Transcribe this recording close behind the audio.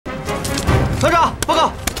团长，报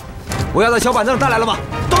告，我要的小板凳带来了吗？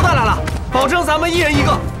都带来了，保证咱们1人1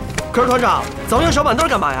个。可是团长，咱们要小板凳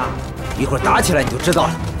干嘛呀？一会儿打起来你就知道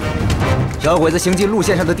了。小鬼子行进路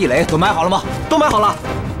线上的地雷都埋好了吗？都埋好了，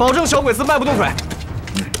保证小鬼子迈不动腿。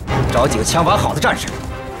找几个枪法好的战士，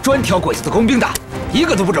专挑鬼子的工兵打，一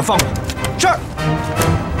个都不准放过。是。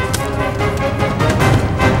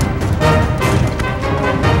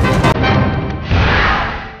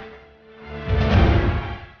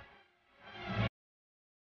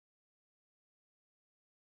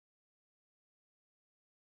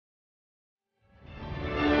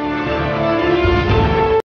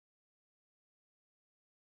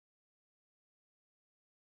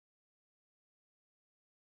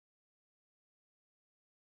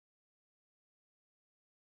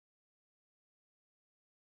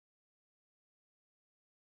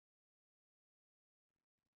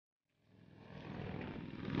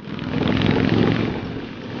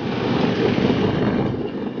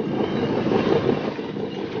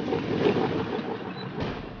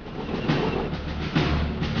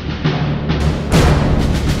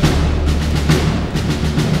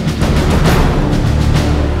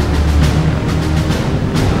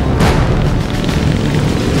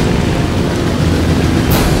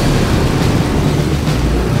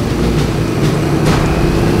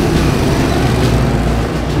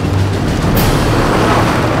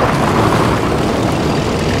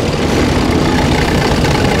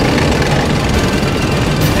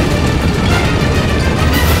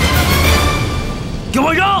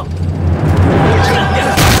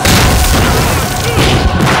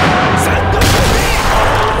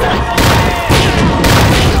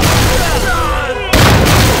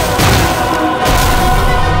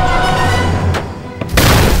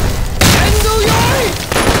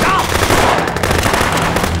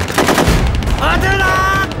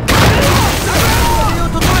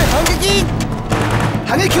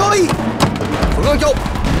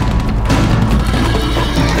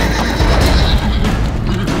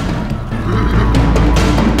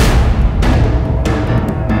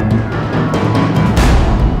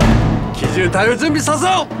隊を準備させ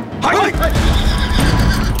よう。はい。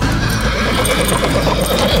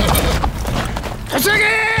突撃！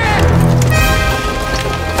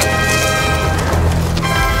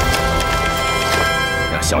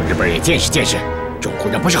让小日本人也见识见识，中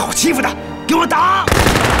国人不是好欺负的。给我打！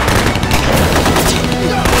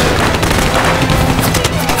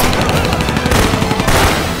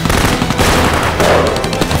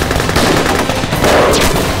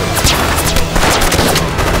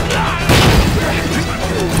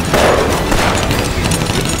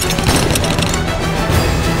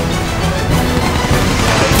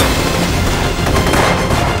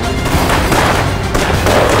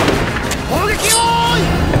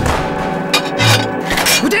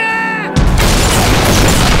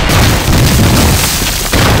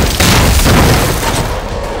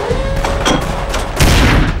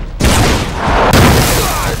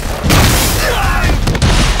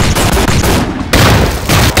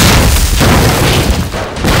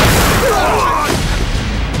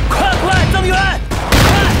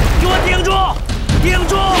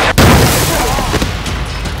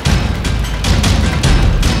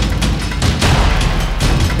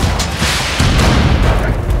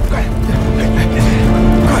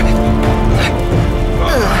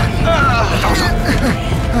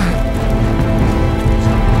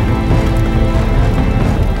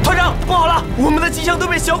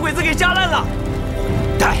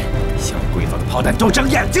 都长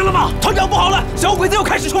眼睛了吗？团长不好了，小鬼子又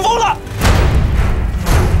开始冲锋了！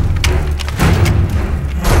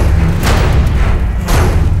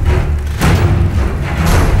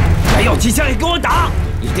还有机枪也给我打，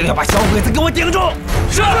一定要把小鬼子给我顶住！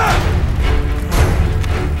是。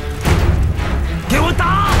给我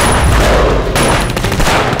打！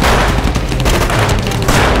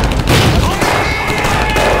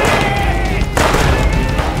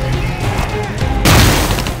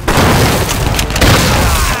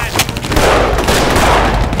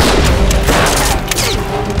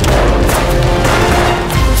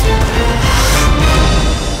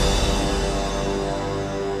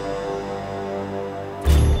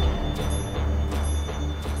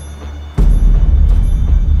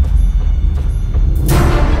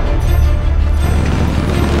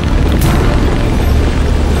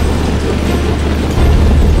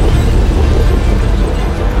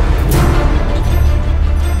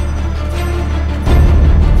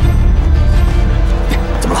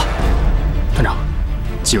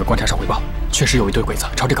 纪委观察上汇报，确实有一队鬼子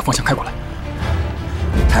朝这个方向开过来。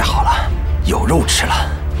太好了，有肉吃了。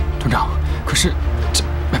团长，可是这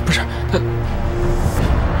不是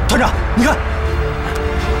团长。长，你看。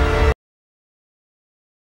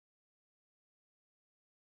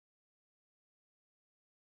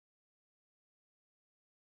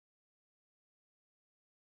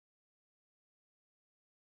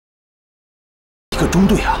 一个中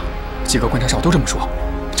队啊！几个观察哨都这么说，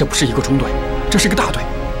这不是一个中队，这是一个大队。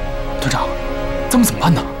团长，咱们怎么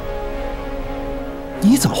办呢？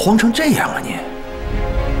你怎么慌成这样啊你？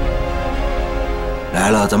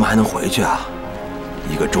来了，咱们还能回去啊？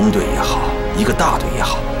一个中队也好，一个大队也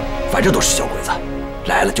好，反正都是小鬼子，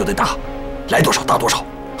来了就得打，来多少打多少。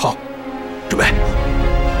好，准备，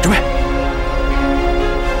准备。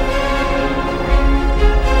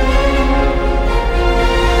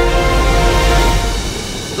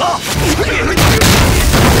 拉！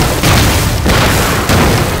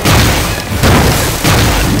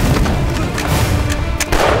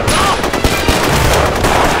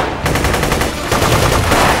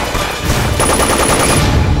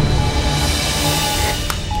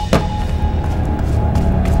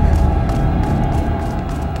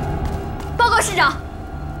报告师长，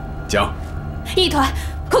讲，一团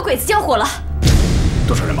和鬼子交火了。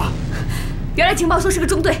多少人马？原来情报说是个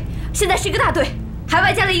中队，现在是一个大队。 还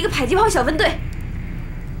外加了一个迫击炮小分队，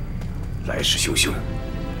来势汹汹。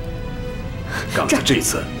刚才这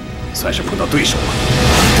次算是碰到对手了。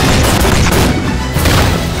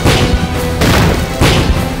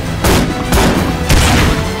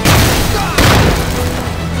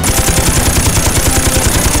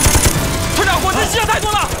团长，火箭气量太多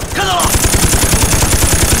了，看到了。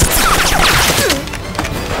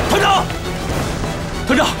团长，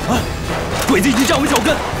团长，鬼子已经站稳脚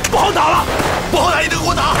跟，不好打了。 不好打也得给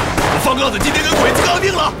我打！方刚子今天跟鬼子刚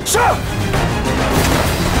定了。是。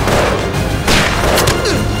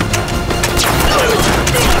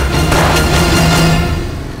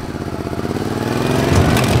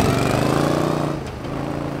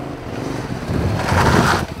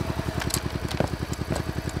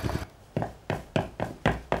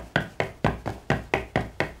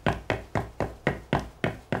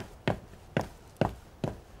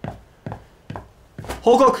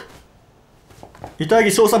報告。 遺体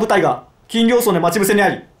儀調査部隊が金陵村で待ち伏せにあ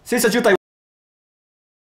り、戦車中隊。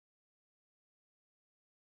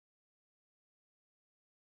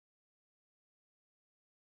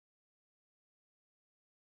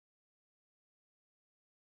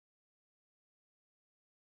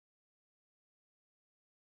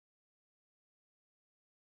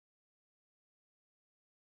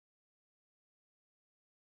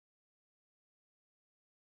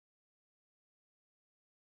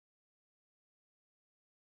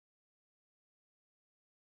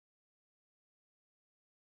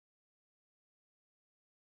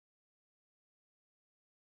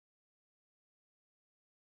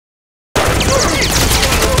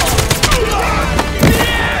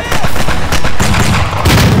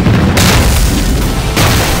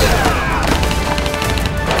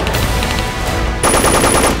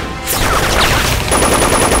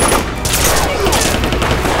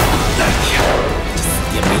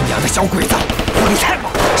小鬼子，火力太猛！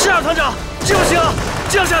是啊，团长，这不行啊！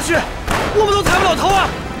这样下去，我们都抬不了头啊！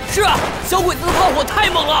是啊，小鬼子的炮火太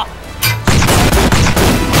猛了。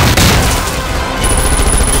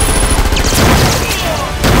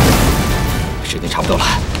时间差不多了，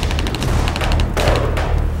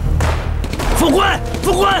副官，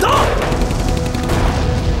副官，走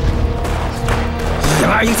！1、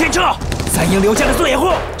2营先撤，3营留下的做掩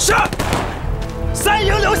护。是。3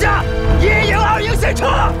营留下，1营、2营先撤。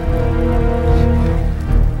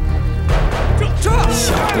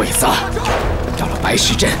 小鬼子，到了白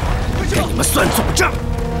石镇，跟你们算总账！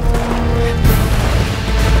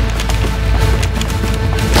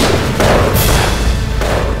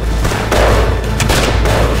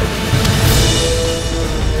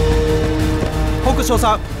北少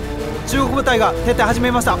佐、中国部隊が撤退始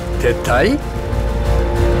めました。撤退？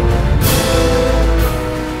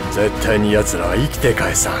絶対に奴らは生きて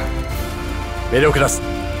帰さん。メロクラス、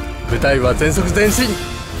部隊は全速前進。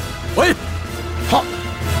おい！ 好，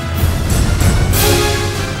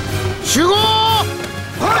集合！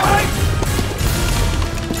はい。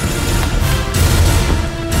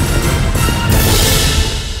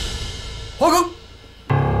報告。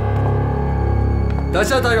第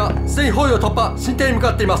1隊はすでに包囲を突破、進展に向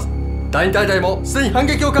かっています。第2隊もすでに反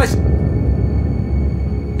撃を開始。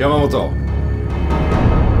山本、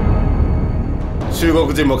中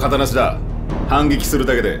国人も型なしだ。反撃する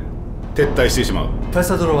だけで撤退してしまう。 大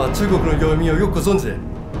佐殿は中国の弱みをよくご存知で。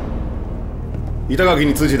板垣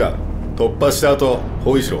に通じた。突破した後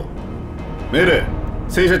包囲しろ。命令、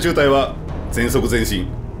戦車中隊は全速前進。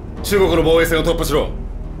中国の防衛線を突破しろ。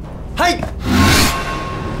はい。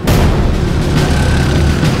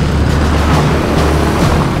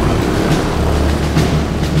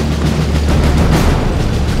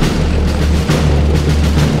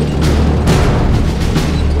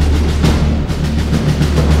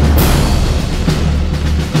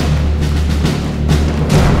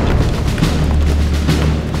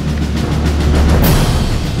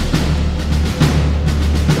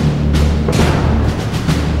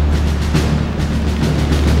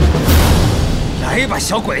帮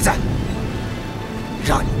小鬼子，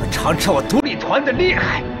让你们尝尝我独立团的厉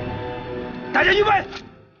害！大家预备！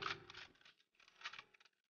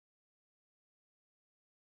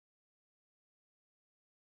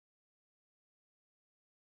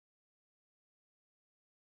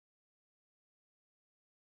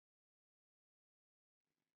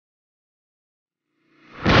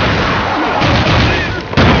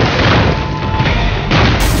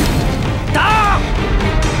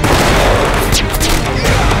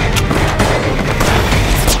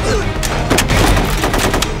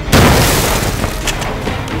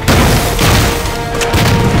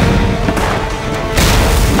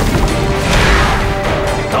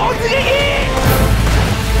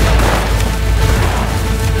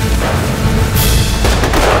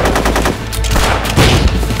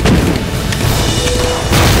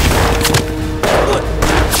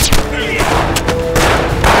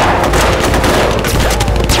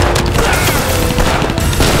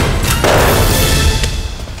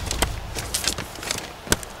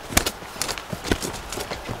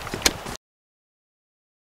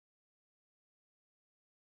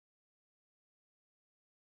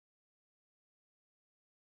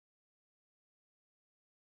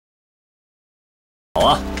好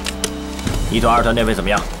啊，一团、二团那边怎么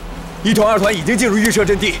样？一团、二团已经进入预设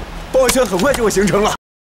阵地，包围圈很快就会形成了。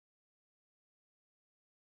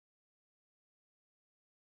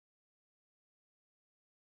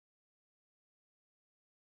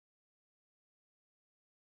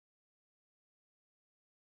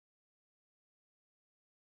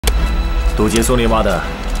堵截松林洼的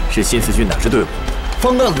是新四军哪支队伍？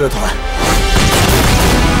方杠子的团。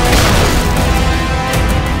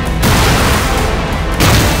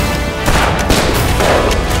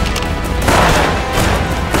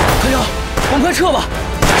 我们快撤吧，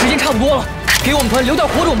时间差不多了，给我们团留点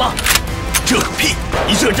火种吧。这个屁！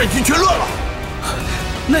一撤战局全乱了。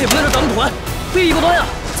那也不能让咱们团背一个端啊！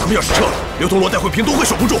咱们要是撤了，刘同罗带会平都会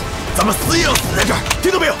守不住，咱们死也要死在这儿，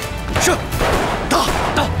听到没有？是。打！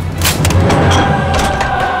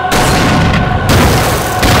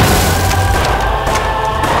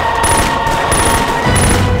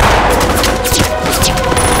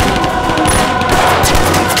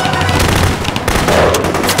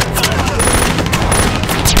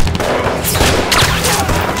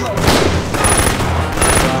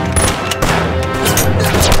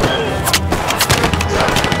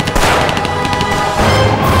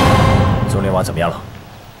怎么样了？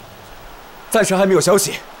暂时还没有消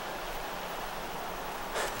息。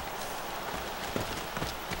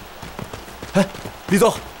哎，李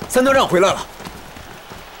总，三段让回来了。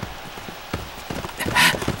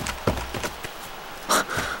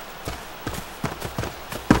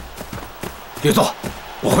吕总，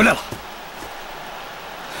我回来了，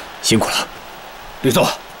辛苦了。吕总，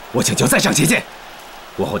我请求再上前线，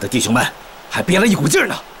我的弟兄们还憋了一股劲儿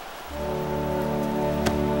呢。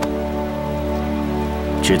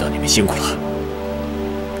 知道你们辛苦了，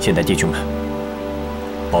现在弟兄们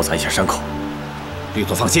包扎一下伤口。吕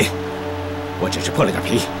总放心，我只是破了点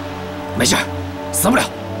皮，没事，死不了。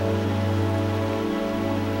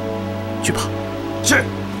去吧。是。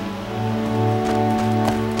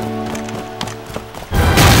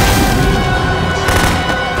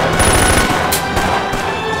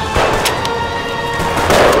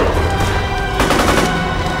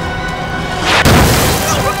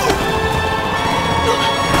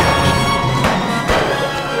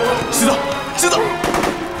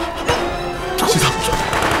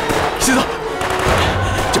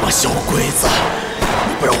小鬼子，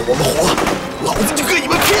你不让我们活，老子就跟你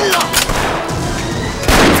们拼了！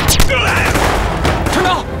团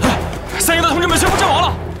长，三营的同志们全部阵亡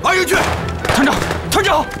了。二营去。团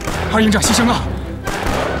长，二营长牺牲了。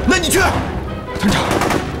那你去。团长，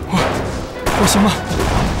我行吗？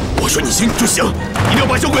我说你行就行，一定要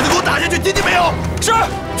把小鬼子给我打下去，听见没有？是。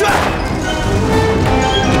去。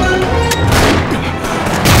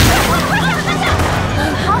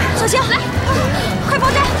好，小星，来，快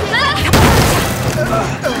包扎！来，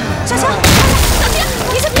小星，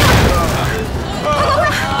你是别！快，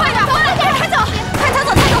快走！快走！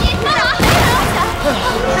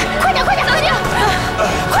快点，小星！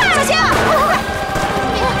快，小星！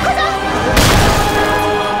快走！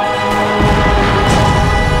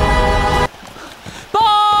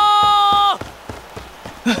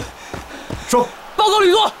说，报告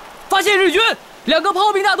吕总，发现日军2个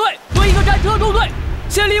炮兵大队和1个战车中队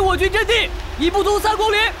先离我军阵地已不足3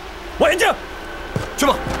公里。往前进，去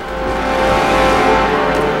吧。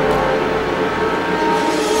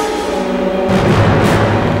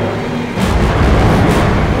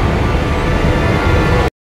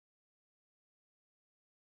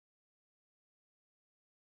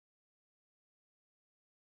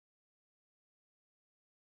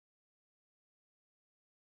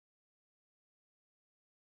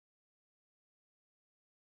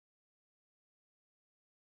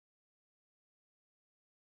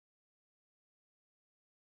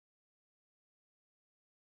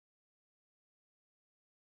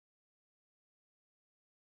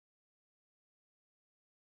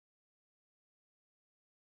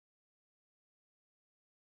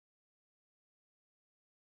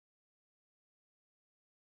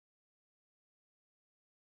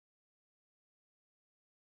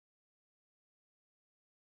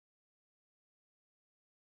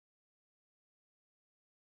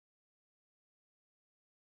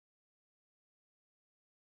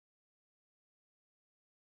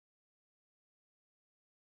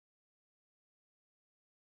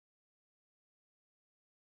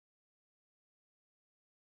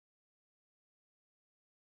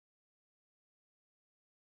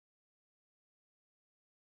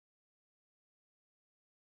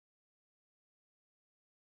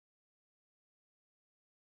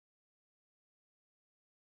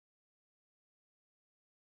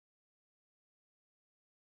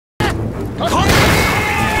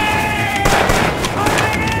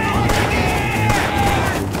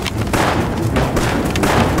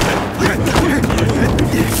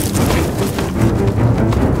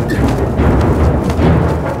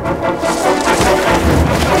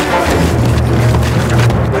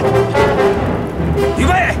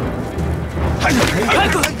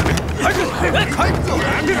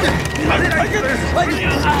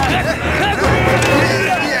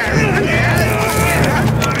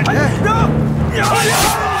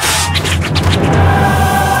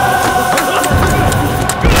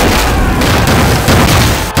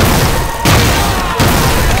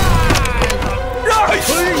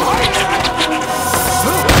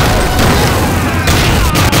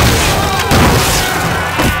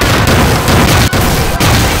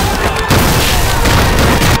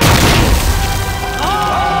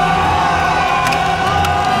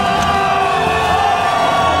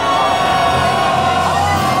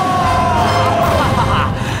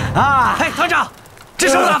啊！嘿，团长，这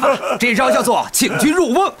什么打法？这招叫做请君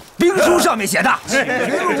入瓮，兵书上面写的。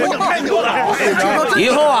太牛了！以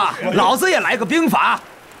后啊，老子也来个兵法，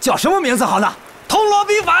叫什么名字好呢？铜锣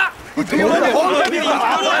兵法。铜锣兵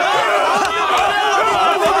法。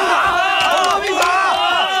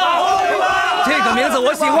这个名字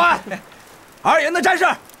我喜欢。二营的战士，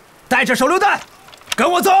带着手榴弹，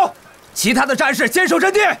跟我走。其他的战士坚守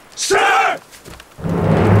阵地。是。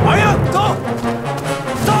二营走。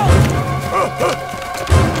走。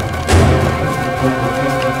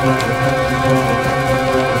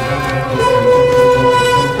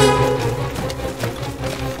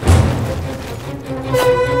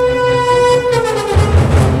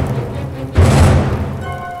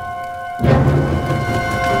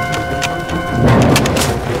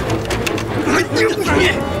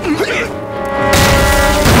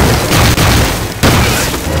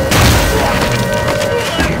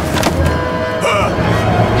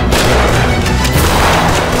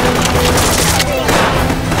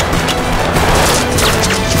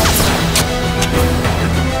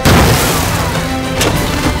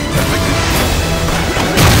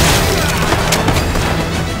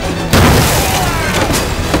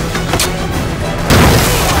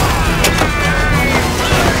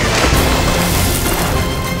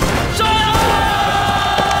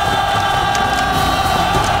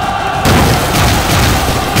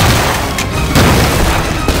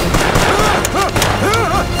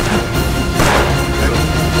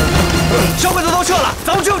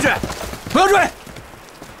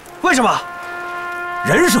为什么？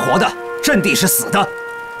人是活的，阵地是死的。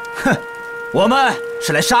哼，我们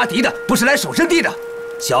是来杀敌的，不是来守阵地的。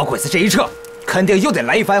小鬼子这一撤，肯定又得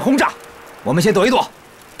来一番轰炸。我们先躲一躲，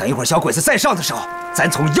等一会儿小鬼子再上的时候，咱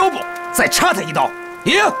从腰部再插他一刀。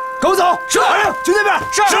营，跟我走。是。去那边。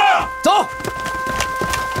是。走。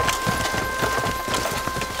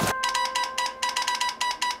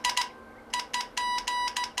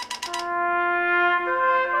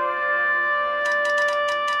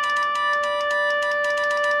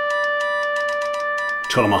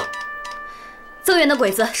撤了吗？增援的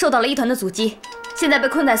鬼子受到了一团的阻击，现在被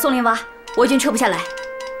困在松林洼，我军撤不下来。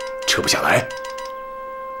撤不下来？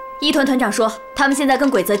一团团长说，他们现在跟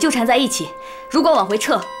鬼子纠缠在一起，如果往回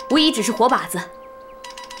撤，无疑只是活靶子。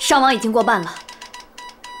伤亡已经过半了。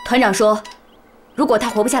团长说，如果他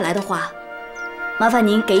活不下来的话，麻烦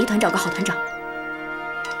您给一团找个好团长。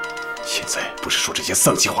现在不是说这些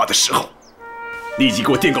丧气话的时候，立即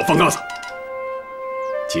给我电告方刚子，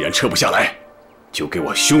既然撤不下来，就给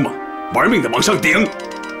我凶猛玩命的往上顶。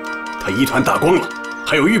他一团打光了，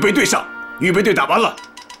还有预备队上，预备队打完了，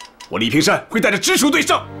我李平山会带着直属队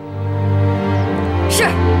上。是。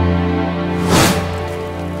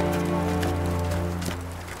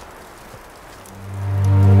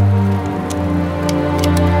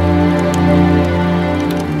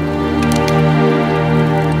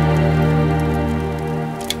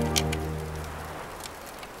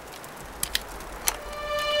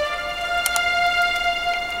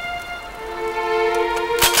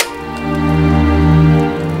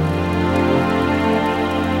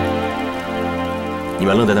你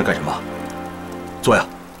们愣在那干什么？坐呀！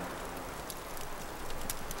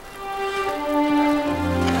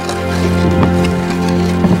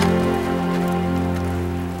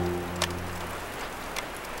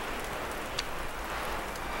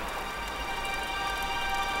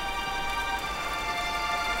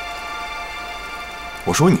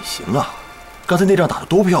我说你行啊，刚才那仗打得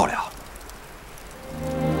多漂亮！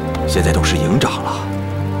现在都是营长了，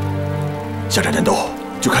下场战斗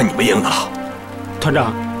就看你们赢的了。团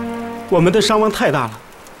长，我们的伤亡太大了，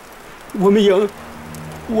我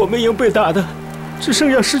们营被打的只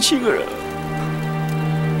剩下17个人。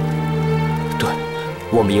对，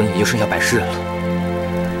我们营已经剩下110人了。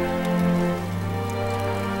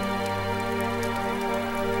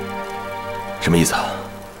什么意思啊？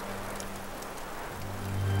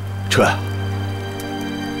撤呀！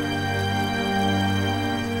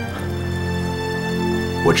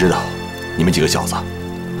我知道，你们几个小子，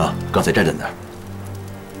啊，刚才站在那儿。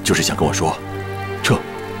就是想跟我说，撤。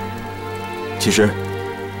其实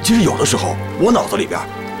有的时候我脑子里边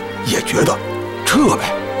也觉得，撤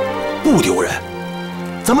呗，不丢人。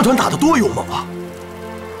咱们团打得多勇猛啊！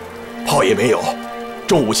炮也没有，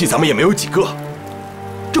重武器咱们也没有几个。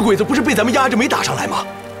这鬼子不是被咱们压着没打上来吗？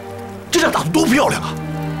这仗打得多漂亮啊！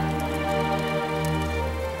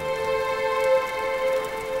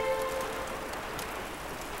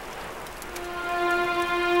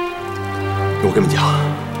我跟你们讲。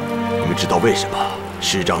你们知道为什么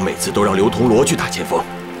师长每次都让刘铜锣去打前锋？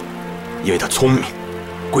因为他聪明，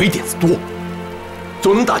鬼点子多，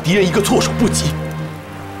总能打敌人一个措手不及。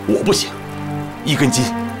我不行，一根筋，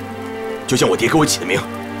就像我爹给我起的名，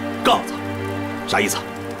杠子，啥意思？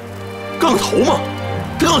杠头嘛，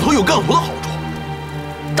杠头有杠头的好处。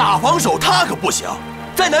打防守他可不行，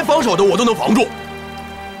再难防守的我都能防住。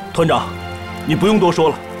团长，你不用多说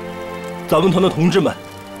了，咱们团的同志们，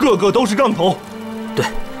个个都是杠头。对，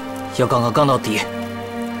要杠到底。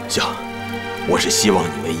行，我是希望你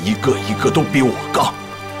们一个一个都比我杠。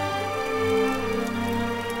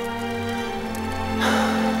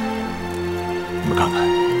你们看看，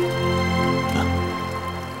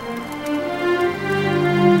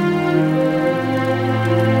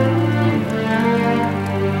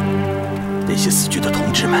那些死去的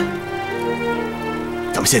同志们，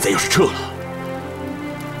咱们现在要是撤了，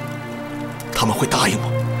他们会答应吗？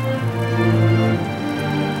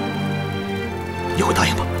你会答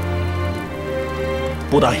应吗？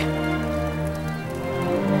不答应。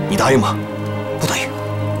你答应吗？不答应。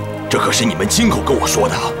这可是你们亲口跟我说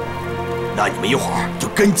的啊！那你们一会儿就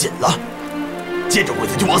跟紧了，见着鬼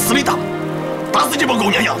子就往死里打，打死这帮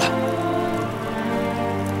狗娘养的，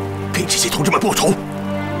给这些同志们报仇。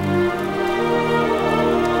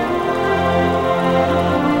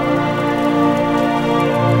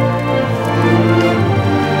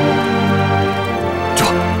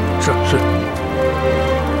是。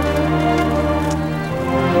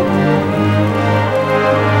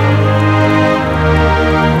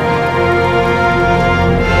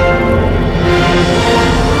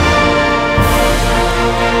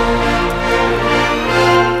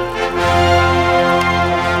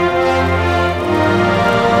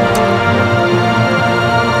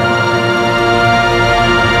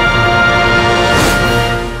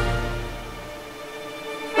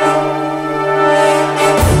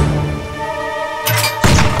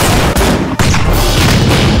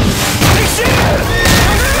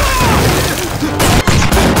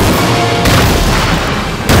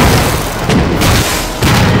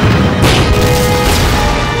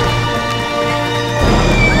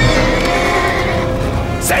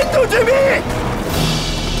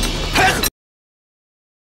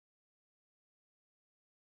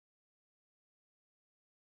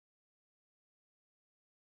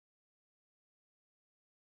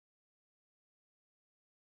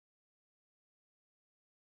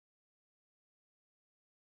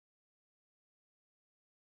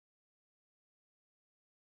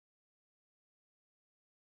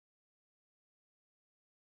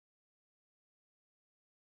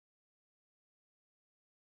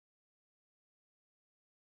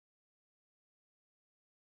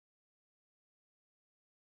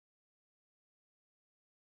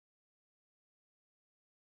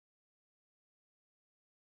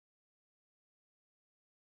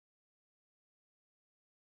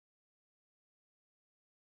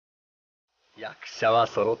役者は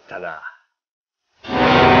揃ったな。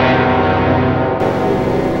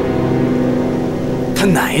他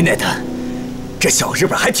奶奶的，这小日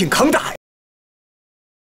本还挺抗打呀！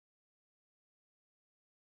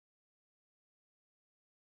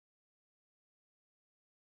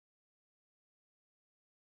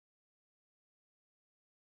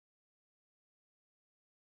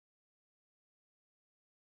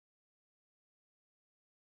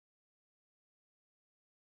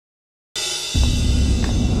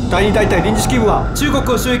第2大隊臨時指揮部は中国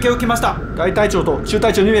を襲撃を受けました。大隊長と中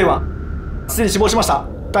隊長2名はすでに死亡しました。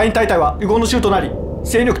第2大隊は遺言の州となり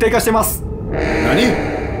戦力低下しています。何？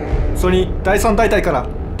それに第3大隊から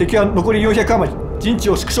敵は残り400余り、陣地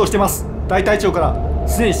を縮小しています。大隊長から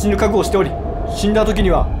すでに死ぬ覚悟をしており、死んだ時に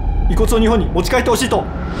は遺骨を日本に持ち帰ってほしいと。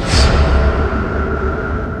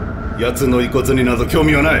奴の遺骨になど興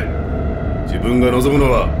味はない。自分が望む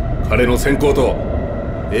のは彼の先行と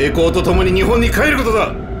栄光とともに日本に帰ること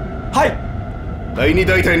だ。はい。第2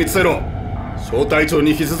大隊に伝えろ。小隊長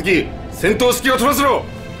に引き続き戦闘指揮を取らせろ。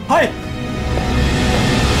はい。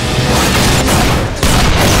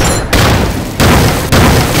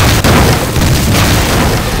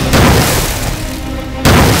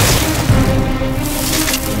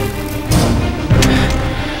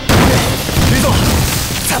吕总，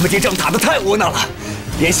咱们这仗打得太窝囊了，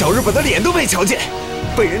连小日本的脸都没瞧见，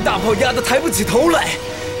被人大炮压得抬不起头来。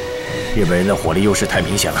日本人的火力优势太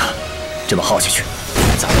明显了，这么耗下去，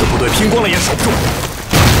咱们的部队拼光了也守不住。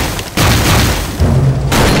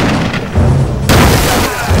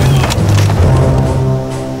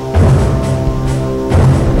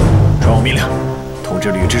传我命令，通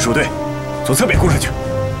知旅支数队从侧面攻上去，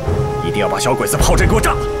一定要把小鬼子炮阵给我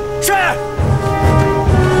炸了。是。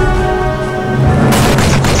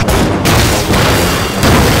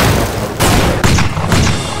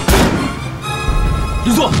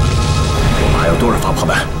林座，我们还有多少发炮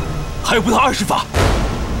弹？还有不到20发。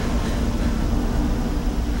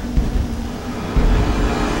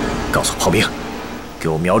告诉炮兵，给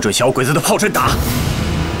我瞄准小鬼子的炮阵打，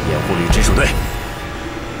掩护旅直属队。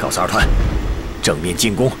告诉二团，正面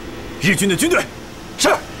进攻日军的军队。是，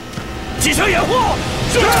机枪掩护。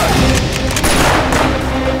是。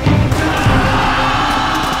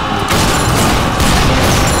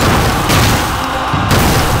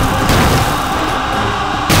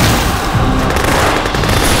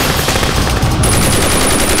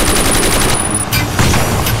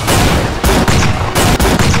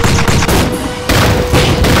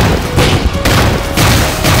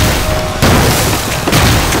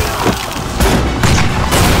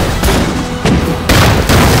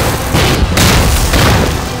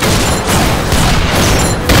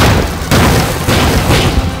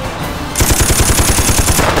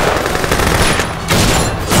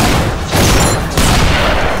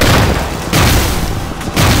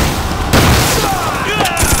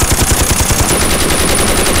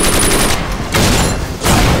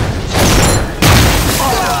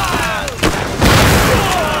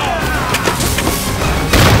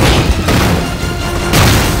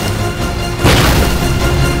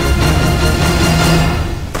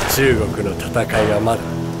中国の戦いはまだ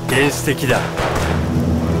原始的だ。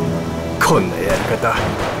こんなやり方、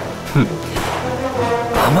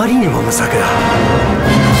あまりにも無策だ。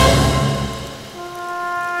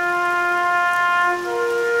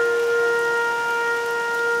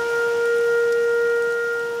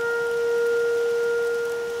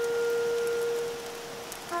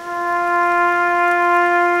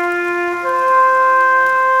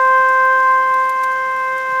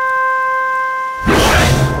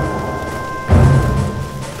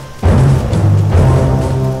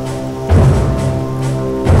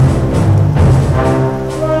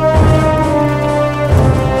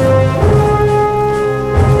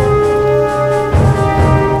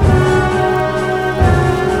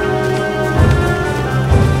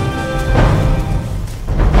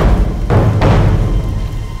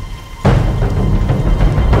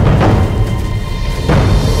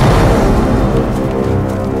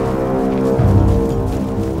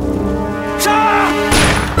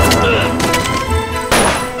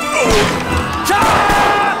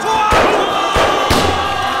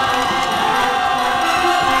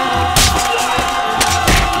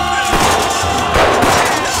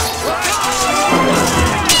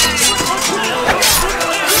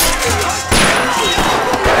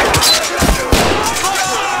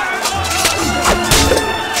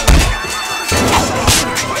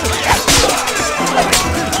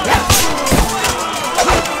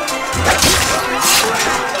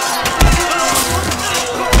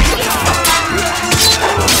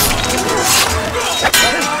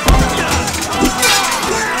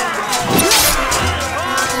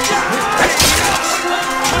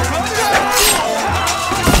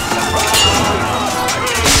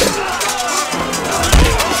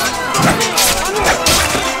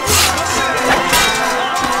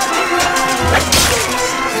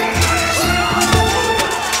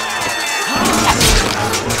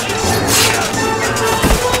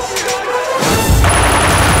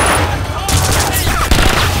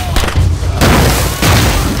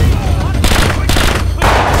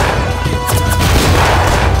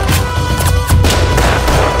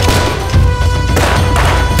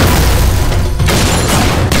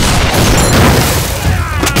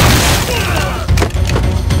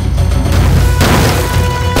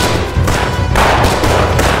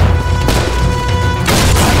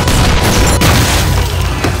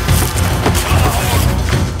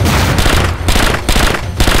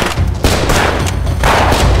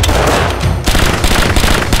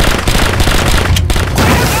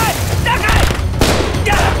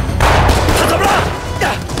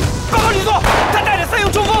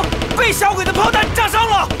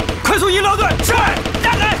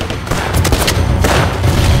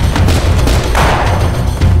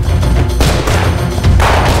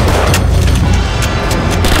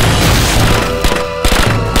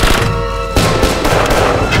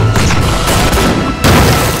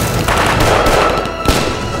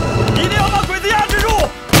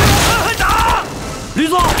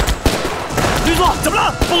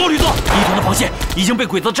已经被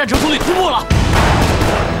鬼子战车中队突破了。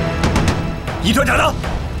一团长呢？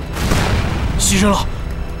牺牲了。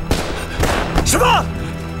什么？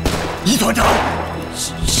一团长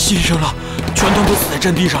牺牲了，全团都死在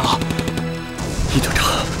阵地上了。一团长，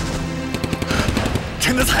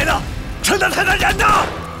陈德才呢？陈德才的人呢？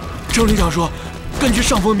郑旅长说，根据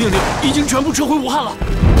上峰命令，已经全部撤回武汉了。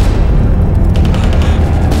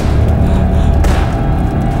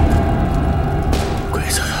鬼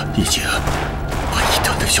子已经把一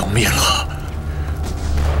团队消灭了，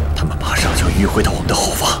他们马上就迂回到我们的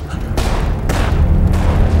后方。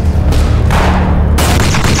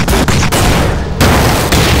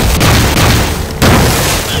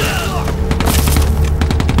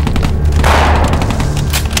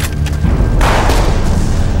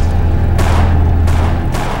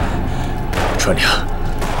川良，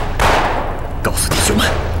告诉弟兄们，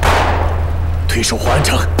退守华安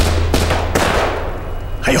城。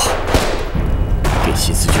还有，给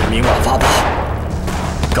新四军明码发报，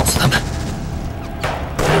告诉他们，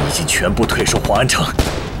我们已经全部退守华安城，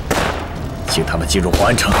请他们进入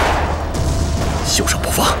华安城，休生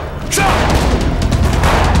不放。是。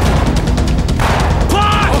快，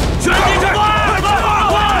全体撤！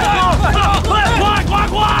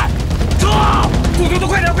快！撤！部队都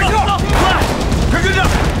快点，快撤！快跟着！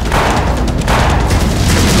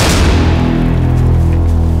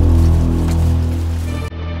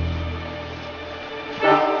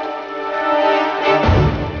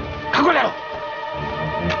赶快来了！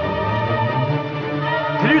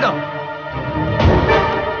铁律的。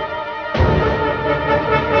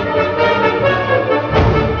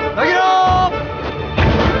来给了！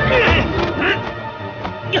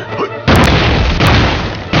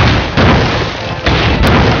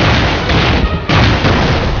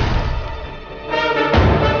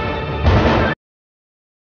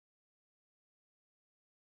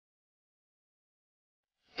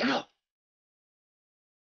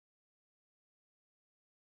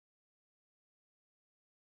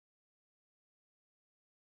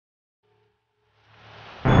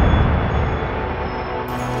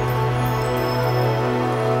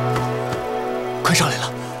快上来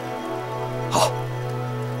了！好，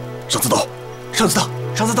上刺刀，上刺刀，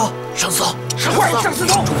上刺刀，上刺刀，快上刺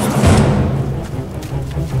刀！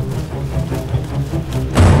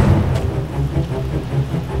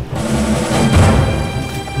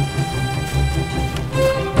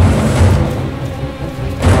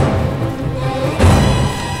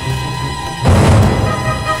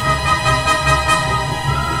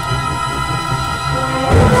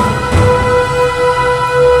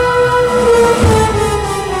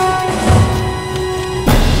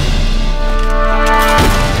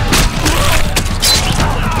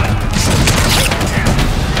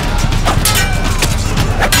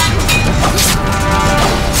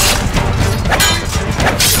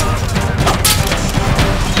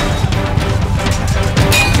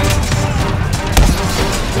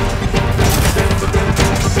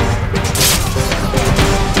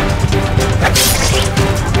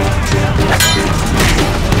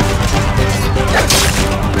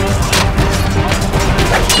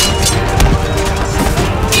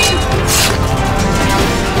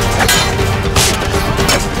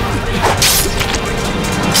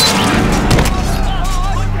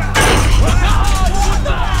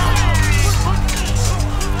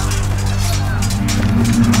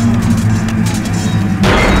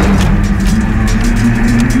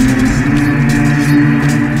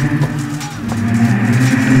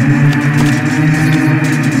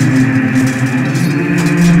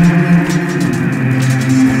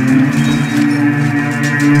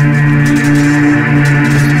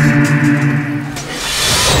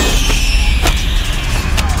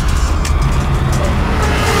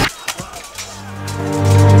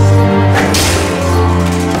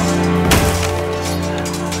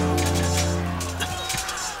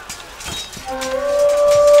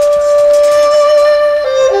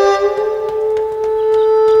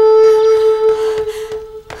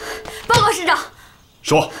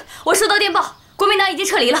说，我收到电报，国民党已经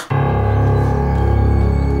撤离了。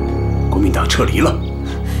国民党撤离了？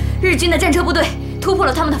日军的战车部队突破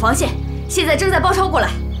了他们的防线，现在正在包抄过来，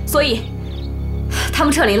所以他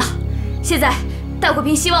们撤离了。现在戴国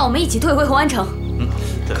平希望我们一起退回红安城。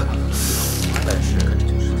对。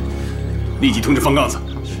立即通知方杠子，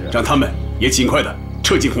让他们也尽快的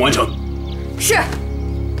撤进红安城。是。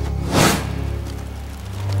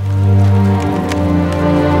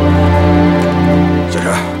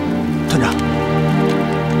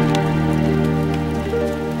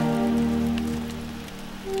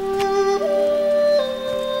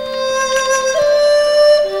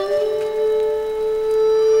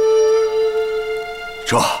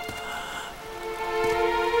 说，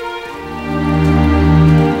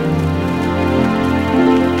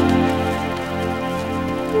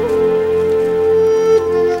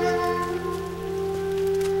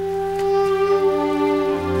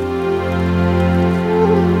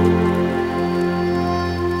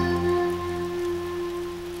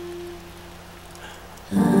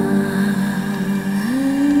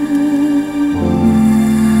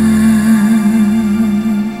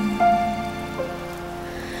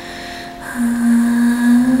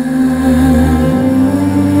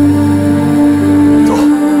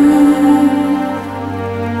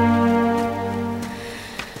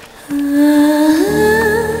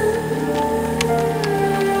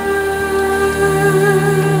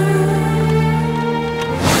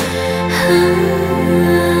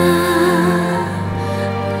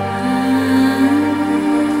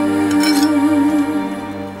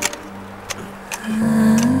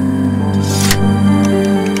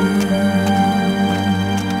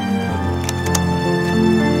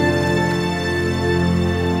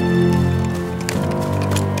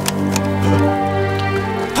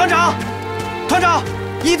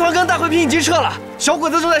须撤了，小鬼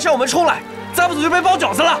子正在向我们冲来，再不走就被包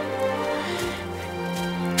饺子了。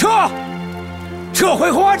撤！撤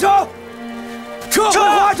回红安城！撤回红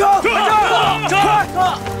安城！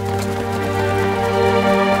快！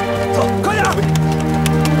走，快点！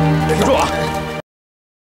停住啊！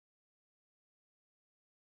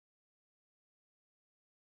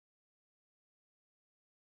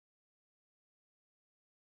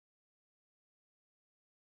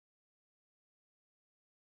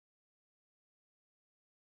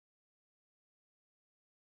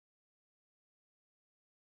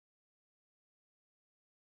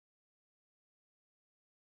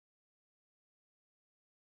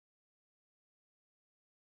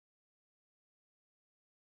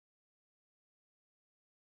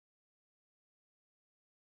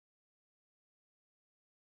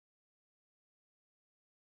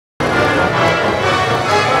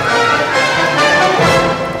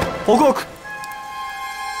報告。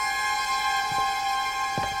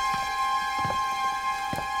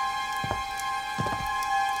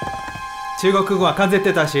中国軍は完全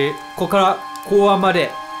撤退し、ここから港湾まで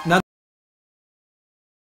なん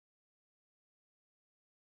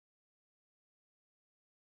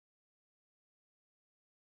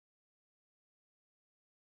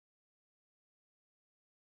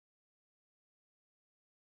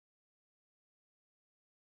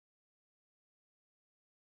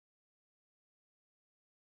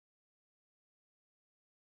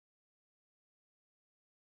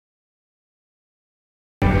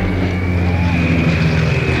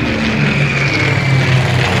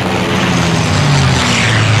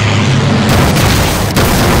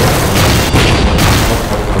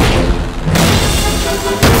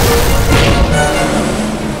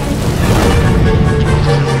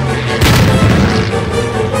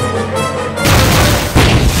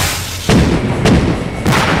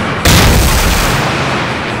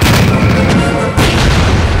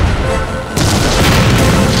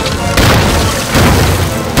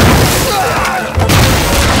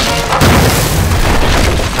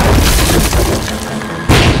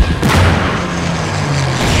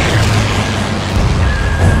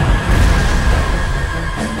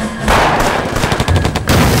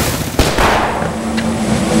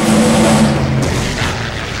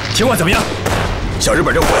情况怎么样？小日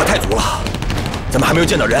本这火药太足了，咱们还没有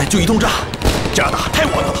见到人就一通炸，这样打太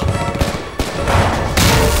窝囊了。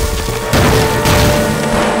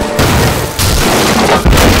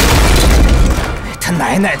他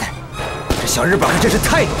奶奶的，这小日本可真是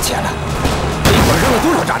太有钱了！这一会儿扔了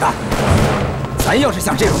多少炸弹？咱要是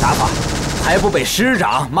像这种打法，还不被师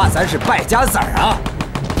长骂咱是败家子儿啊？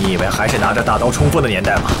你以为还是拿着大刀冲锋的年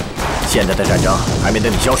代吗？现在的战争还没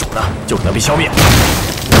等你交手呢，就可能被消灭。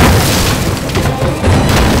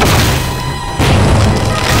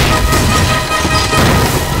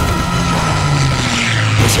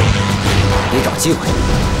不行，得找机会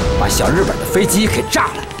把小日本的飞机给炸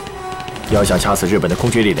了。要想掐死日本的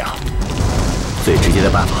空军力量，最直接的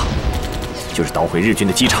办法就是捣毁日军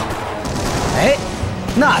的机场。哎，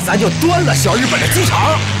那咱就端了小日本的机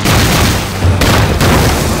场。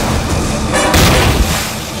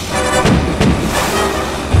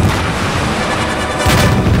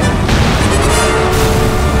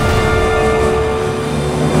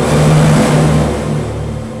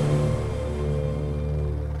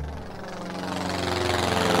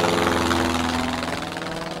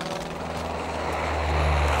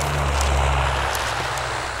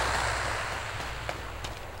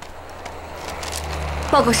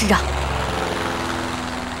报告师长，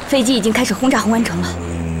飞机已经开始轰炸红安城了，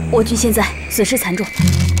我军现在损失惨重。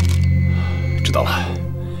知道了，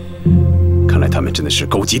看来他们真的是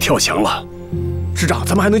狗急跳墙了。师长，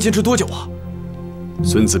咱们还能坚持多久啊？《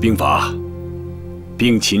孙子兵法》，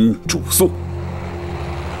兵勤主速。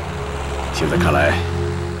现在看来，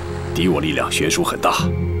敌我力量悬殊很大，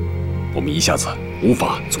我们一下子无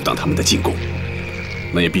法阻挡他们的进攻，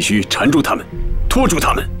那也必须缠住他们，拖住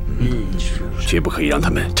他们。绝不可以让他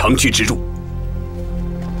们长驱直入。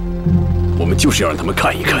我们就是要让他们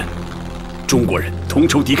看一看，中国人同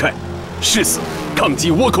仇敌忾、誓死抗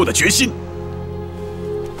击倭寇的决心。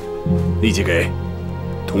立即给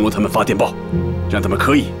铜锣他们发电报，让他们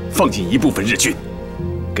可以放进一部分日军，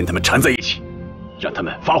跟他们缠在一起，让他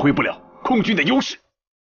们发挥不了空军的优势。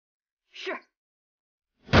是。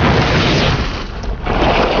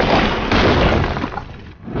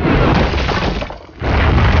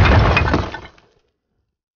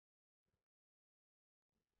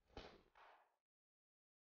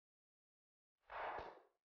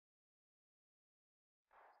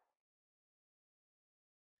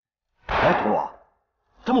哎，铜锣，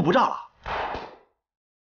他们不炸了。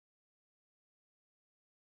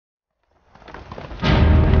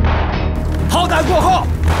炮弹过后，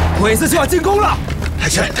鬼子就要进攻了。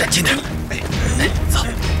是，进点。走。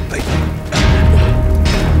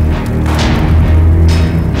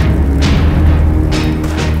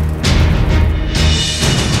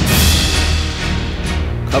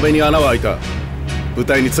壁に穴は開いた。部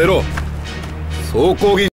隊につけろ。総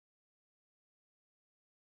攻撃。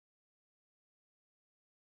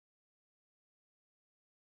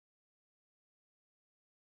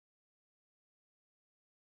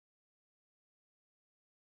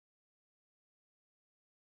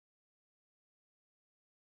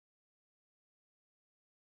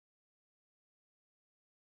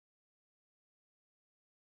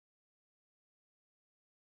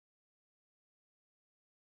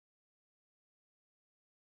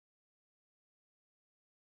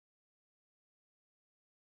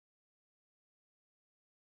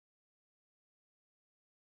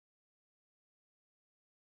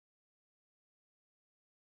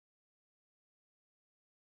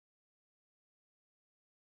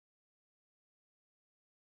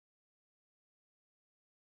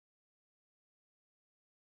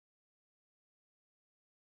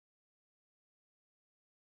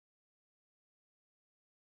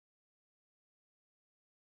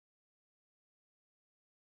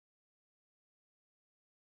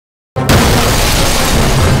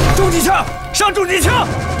重机枪，上重机枪！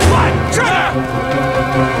快，是！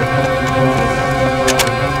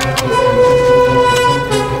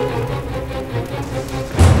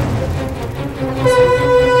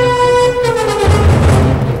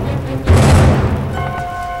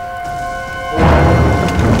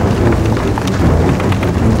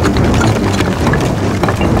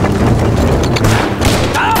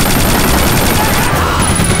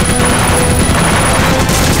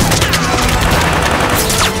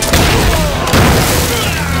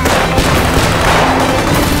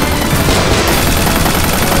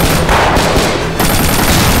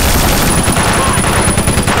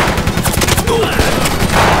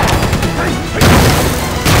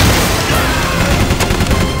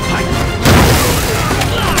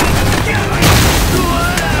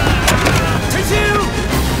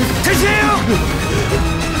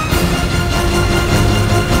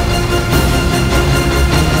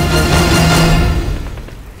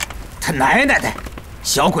他奶奶的！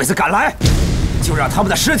小鬼子赶来，就让他们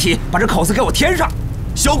的尸体把这口子给我填上。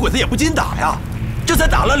小鬼子也不禁打呀，这才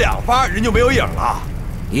打了2发，人就没有影了。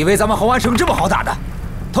以为咱们红安省这么好打的？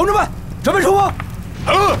同志们，准备出发！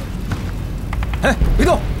哎，别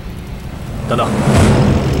动！等等。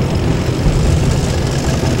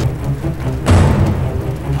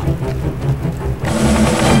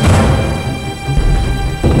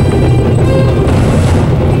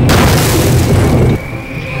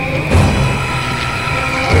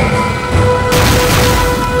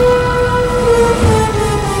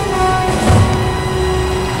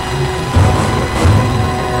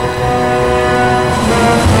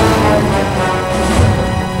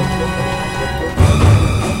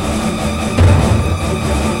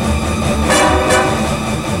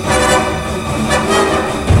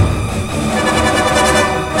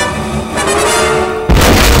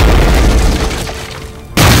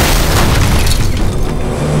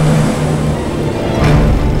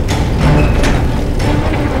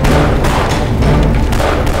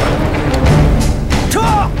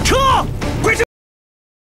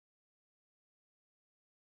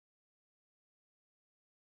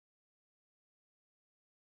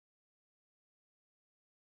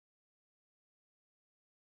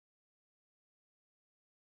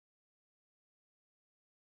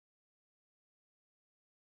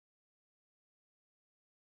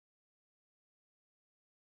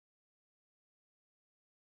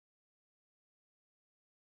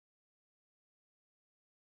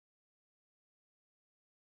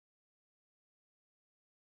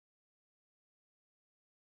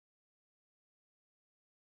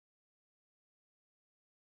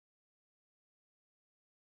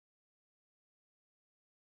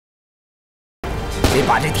得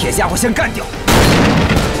把这铁家伙先干掉！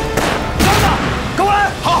张子，跟我来！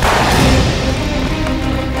好，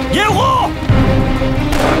掩护！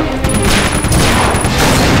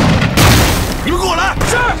你们跟我来！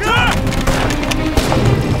是。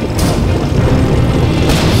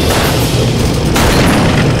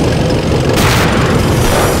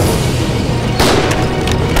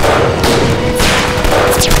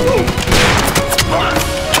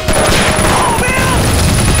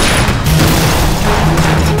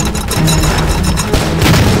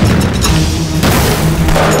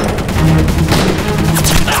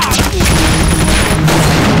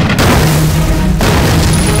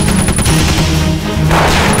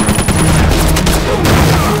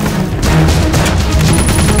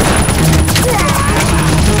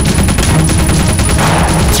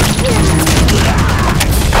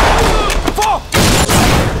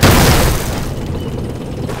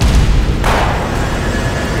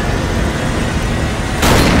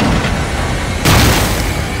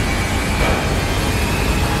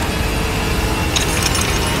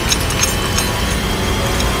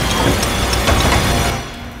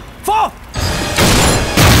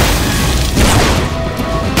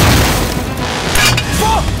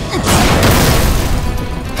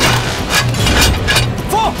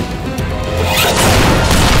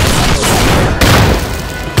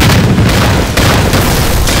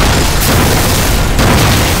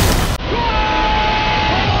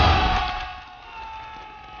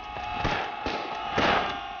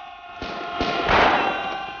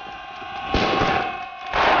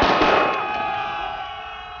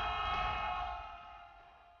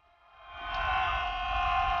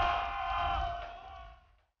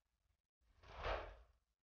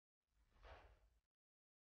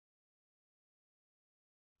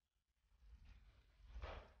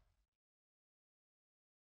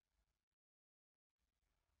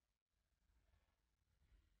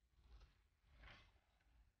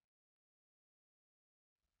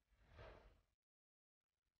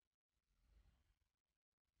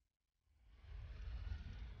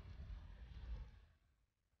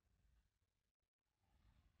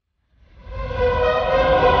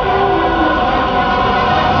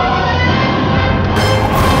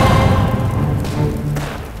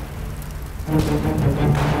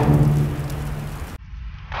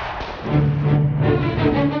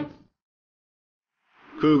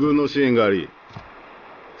空軍の支援があり、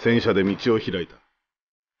戦車で道を開いた。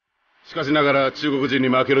しかしながら中国人に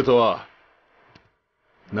負けるとは、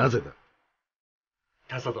なぜだ。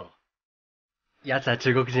タソ殿、奴は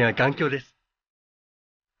中国人は頑強です。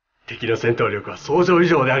敵の戦闘力は想像以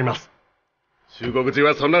上であります。中国人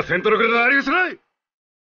はそんな戦闘力などありうしない。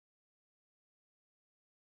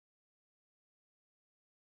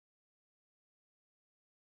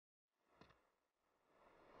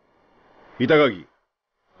板垣、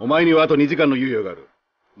お前にはあと2時間の猶予がある。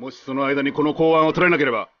もしその間にこの公安を取れなけ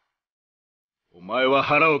れば、お前は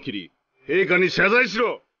腹を切り、陛下に謝罪し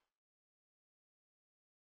ろ。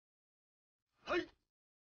はい。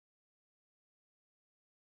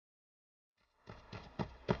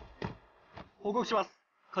報告します。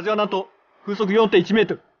風はなんと風速 4.1 メー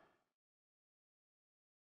トル。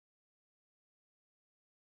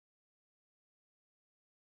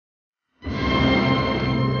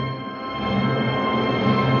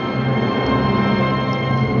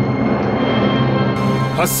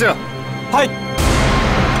発射。はい。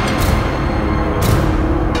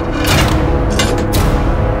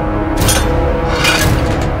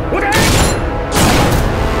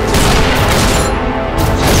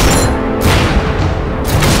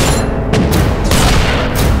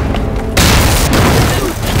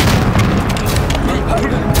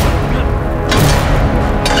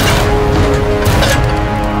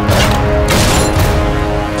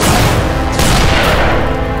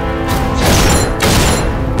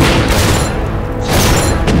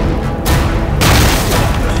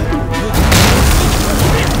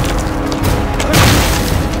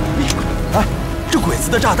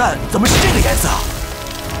的炸弹怎么是这个颜色？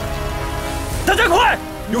大家快！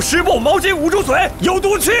有湿布、毛巾捂住嘴，有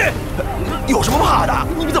毒气！有什么怕的？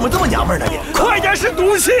你们怎么这么娘们呢？你快点，是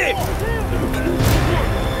毒气！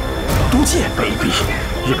毒气！卑鄙！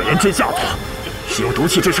日本人真下头，使用毒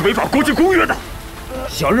气这是违反国际公约的。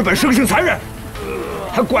小日本生性残忍，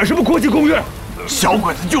还管什么国际公约？小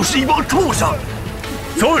鬼子就是一帮畜生！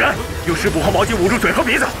所有人用湿布和毛巾捂住嘴和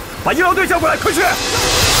鼻子，把医疗队叫过来，快去！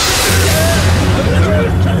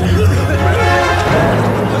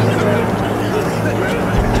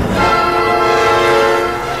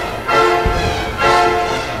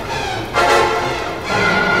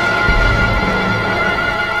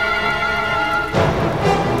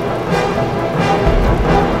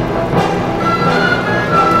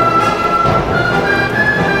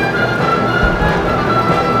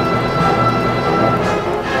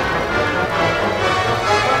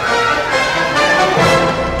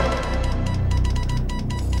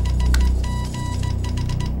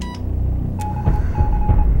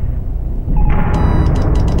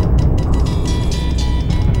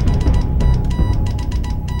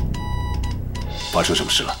发生什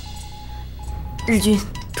么事了？日军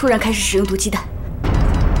突然开始使用毒气弹，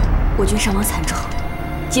我军伤亡惨重，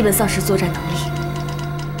基本丧失作战能力。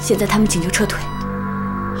现在他们请求撤退。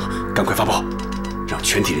赶快发报，让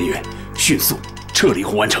全体人员迅速撤离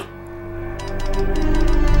红安城。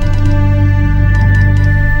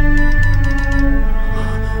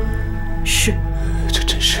是。这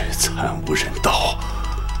真是惨无人道。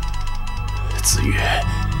子越，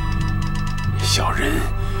小人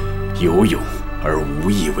有勇而无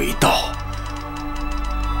义为道，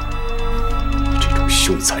这种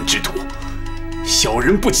凶残之徒，小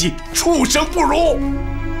人不及，畜生不如。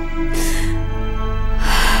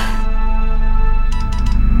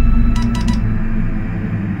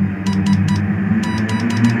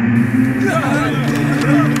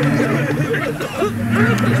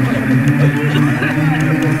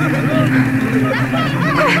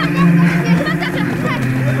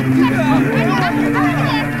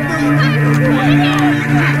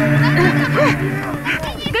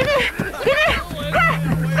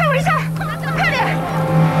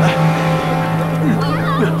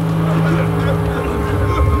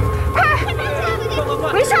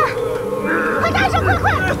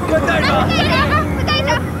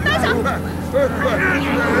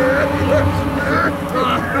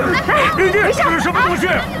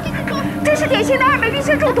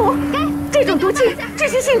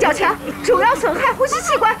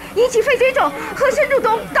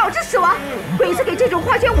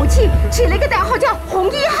起了一个代号叫红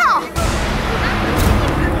1号。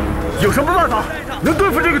有什么办法能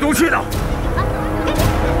对付这个毒气的？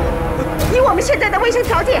以我们现在的卫生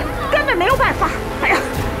条件，根本没有办法。哎呀，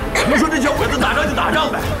你说这小鬼子打仗就打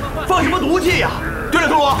仗呗，放什么毒气呀？对了，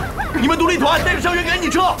同我，你们独立团带着伤员赶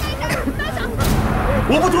紧撤。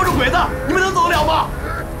我不拖住鬼子，你们能走得了吗？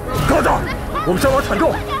高总，我们伤亡惨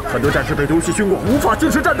重，很多战士被毒气熏过，无法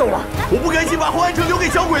坚持战斗了。我不甘心把红安城留给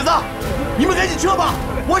小鬼子，你们赶紧撤吧，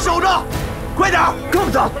我守着。快点！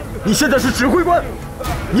杠子，你现在是指挥官，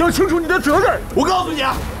你要清楚你的责任。我告诉你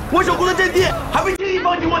啊，我守护的阵地还没轻易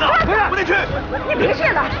放弃过呢。我得去。你别去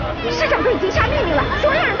了，师长都已经下命令了，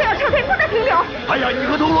所有人都要撤退，不能停留。哎呀，你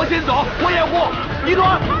和铜锣先走，我掩护。一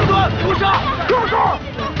团，不杀！住手！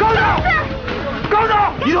高子，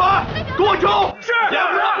一团，跟我冲！是。两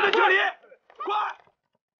个人不能撤离，快！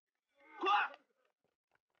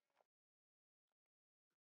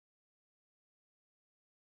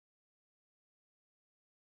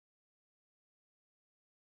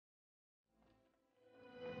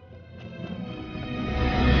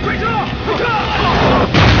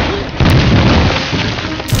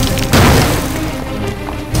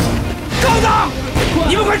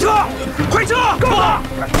 你们快撤！快撤！跟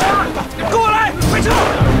我来！快撤！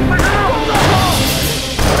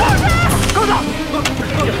高子，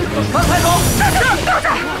抬走！是高子，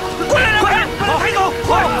过来人！快，抬走！快，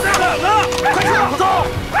快撤！走！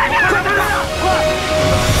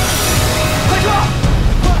快撤！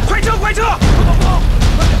快撤！快撤！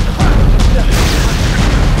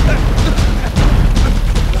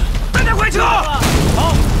大家快撤！好。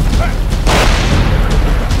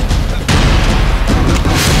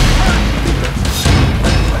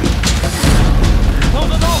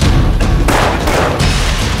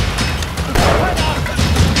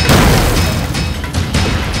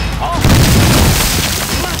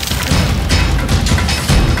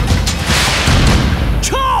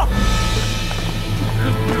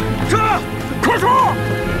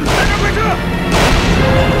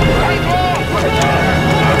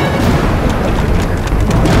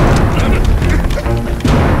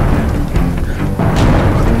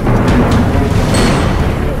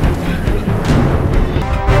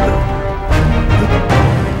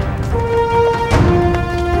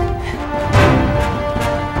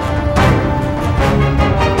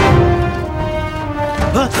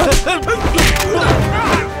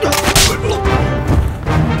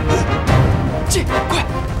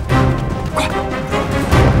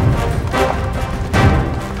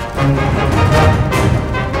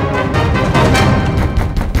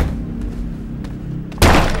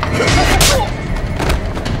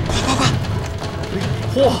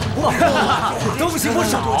 东西不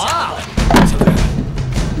少啊！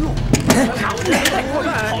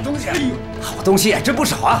好东西，好东西真不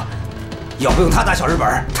少啊！要不用他打小日本，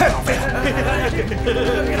太浪费了。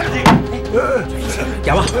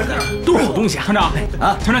哑巴，都是好东西啊！团长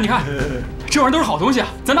啊，团长，你看，这玩意儿都是好东西啊，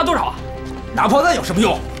咱拿多少啊？拿炮弹有什么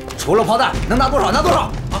用？除了炮弹，能拿多少拿多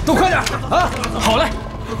少，都快点啊！好嘞，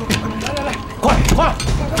来，快，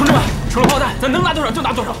同志们，除了炮弹，咱能拿多少就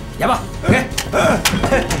拿多少。哑巴，给。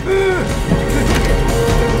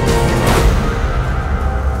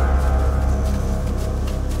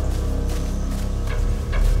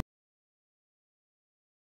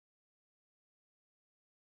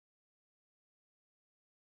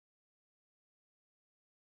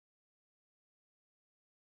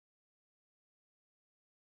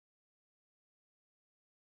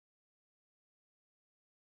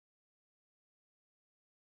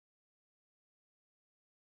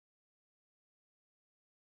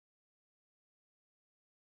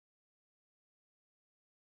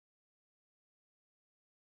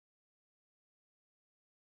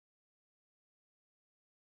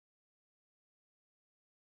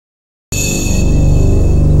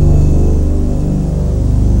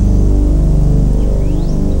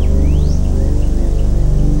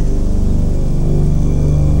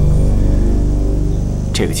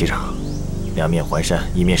 这个机场，两面环山，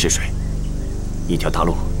一面是水，一条大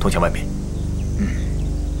路通向外面。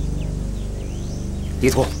地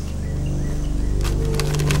图。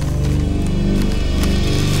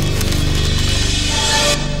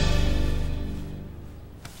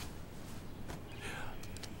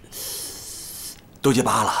都结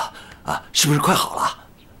疤了啊，是不是快好了？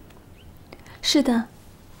是的，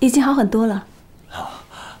已经好很多了。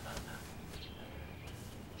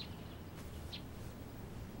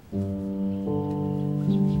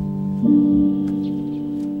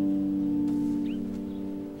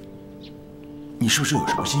 你是不是有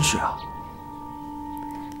什么心事啊？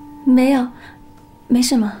没有，没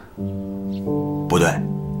什么。不对，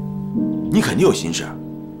你肯定有心事。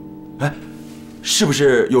哎，是不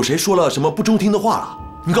是有谁说了什么不中听的话了？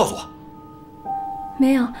你告诉我。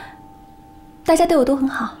没有，大家对我都很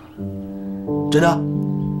好。真的？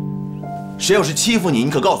谁要是欺负你，你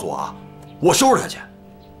可告诉我啊，我收拾他去。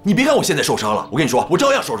你别看我现在受伤了，我跟你说，我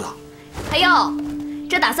照样收拾他。哎呦，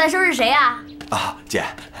这打算收拾谁啊？啊，姐。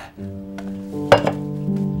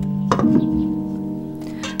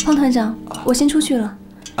 方团长，我先出去了。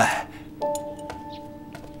哎，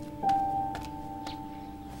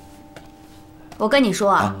我跟你说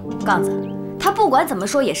啊，杠子，他不管怎么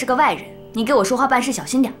说也是个外人，你给我说话办事小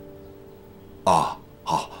心点。啊，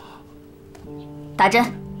好。打针。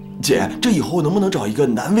姐，这以后能不能找一个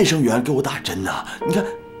男卫生员给我打针呢？你看，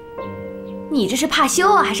你这是怕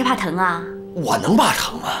羞啊，还是怕疼啊？我能怕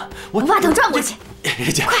疼吗？不怕疼，转过去。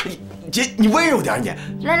姐，姐，你温柔点，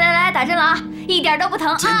你。来，打针了啊，一点都不疼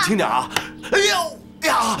啊！姐，你轻点啊！哎呦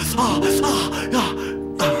呀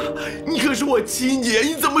你可是我亲姐，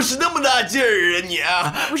你怎么使那么大劲儿啊你？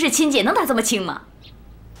不是亲姐能打这么轻吗？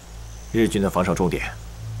日军的防守重点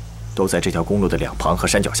都在这条公路的两旁和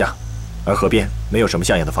山脚下，而河边没有什么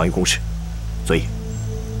像样的防御工事，所以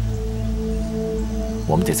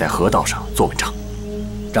我们得在河道上做文章。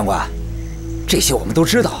长官，这些我们都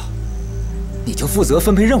知道，你就负责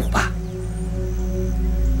分配任务吧。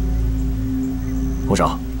红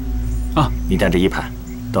少，你带着一排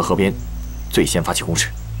到河边，最先发起攻势，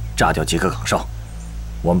炸掉几个岗哨。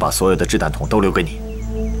我们把所有的掷弹筒都留给你，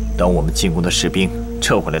等我们进攻的士兵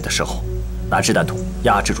撤回来的时候，拿掷弹筒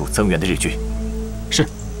压制住增援的日军。是。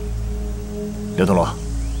刘东罗，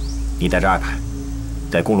你带着二排，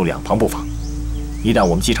在公路两旁布防。一旦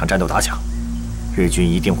我们机场战斗打响，日军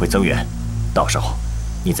一定会增援，到时候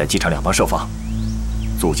你在机场两旁设防，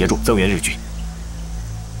阻截住增援日军。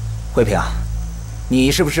慧平，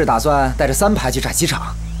你是不是打算带着3排去炸机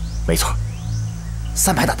场？没错。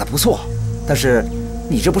3排打得不错，但是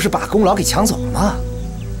你这不是把功劳给抢走了吗？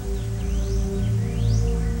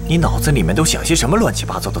你脑子里面都想些什么乱七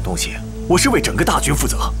八糟的东西？我是为整个大军负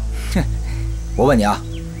责。哼，我问你啊，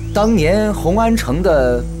当年红安城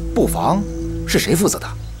的布防是谁负责的？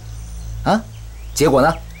啊，结果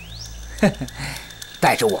呢？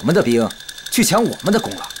带着我们的兵去抢我们的功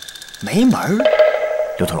劳，没门儿！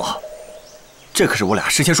刘屯罗，这可是我俩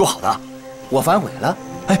事先说好的。我反悔了。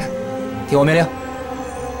哎，听我命令，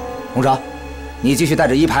红少，你继续带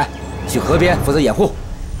着1排去河边负责掩护。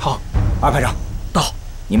好。2排长到，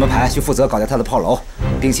你们排去负责搞掉他的炮楼，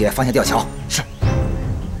并且放下吊桥。是。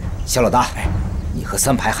小老大，你和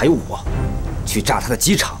3排还有我，去炸他的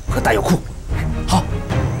机场和弹药库。好。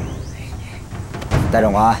戴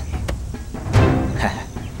长官，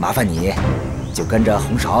麻烦你就跟着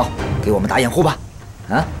红勺给我们打掩护吧。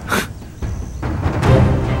啊！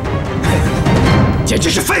简直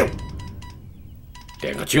是废物，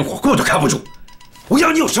连个军火库都看不住，我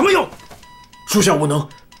要你有什么用？属下无能，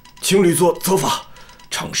请屡作责罚。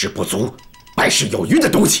成事不足，败事有余的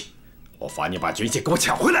东西，我罚你把军械给我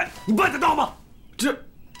抢回来，你办得到吗？这，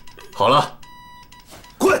好了，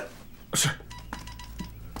滚！是。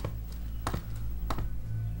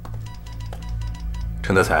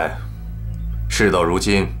陈德才，事到如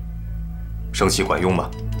今，生气管用吗？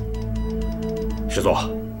师座，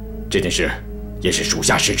这件事也是属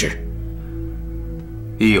下失职。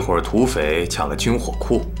一会儿土匪抢了军火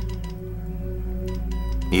库，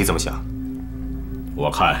你怎么想？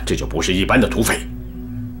我看这就不是一般的土匪。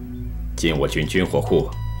进我军军火库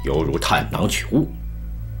犹如探囊取物，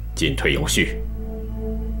进退有序，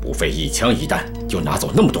不费一枪一弹就拿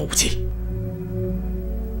走那么多武器，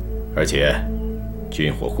而且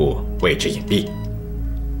军火库位置隐蔽，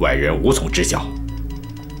外人无从知晓。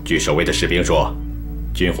据守卫的士兵说，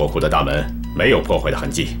军火库的大门没有破坏的痕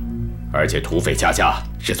迹，而且土匪恰恰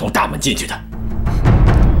是从大门进去的。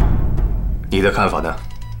你的看法呢？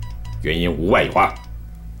原因无外有二：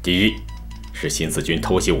第一，是新四军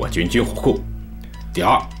偷袭我军军火库；第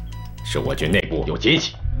二，是我军内部有奸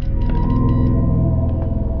细。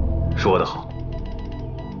说得好，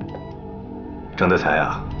郑德才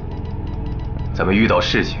啊，咱们遇到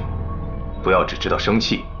事情，不要只知道生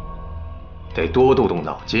气，得多动动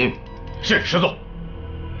脑筋。是，师座。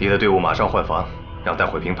你的队伍马上换防，让戴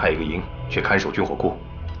慧平派一个营去看守军火库。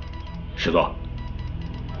师座，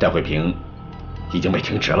戴慧平已经被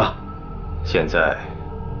停职了，现在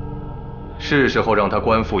是时候让他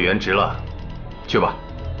官复原职了。去吧。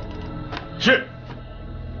是。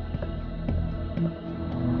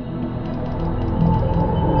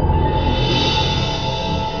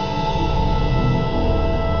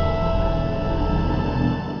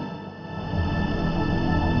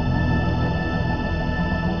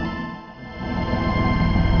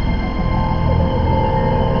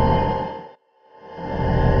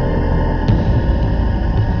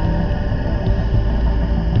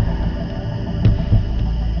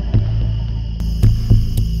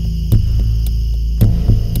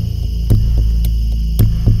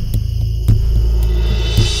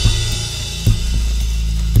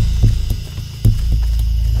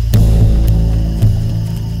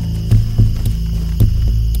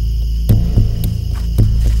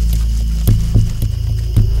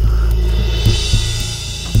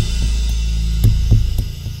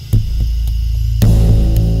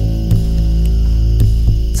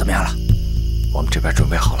边准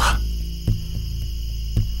备好了，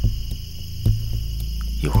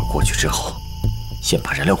一会儿过去之后，先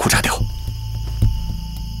把燃料库炸掉。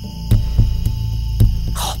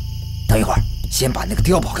好，等一会儿先把那个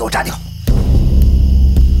碉堡给我炸掉。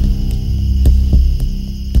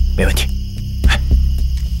没问题。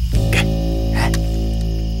给，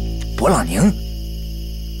勃朗宁，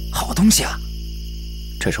好东西啊！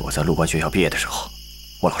这是我在陆关学校毕业的时候，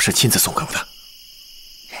我老师亲自送给我的。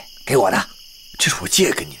给我的，这是我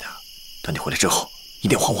借给你的，等你回来之后一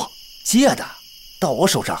定还我。借的，到我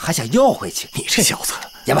手上还想要回去？你这小子！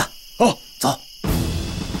严吧，哦，走，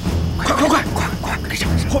快，跟上，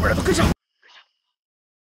后边人都跟上。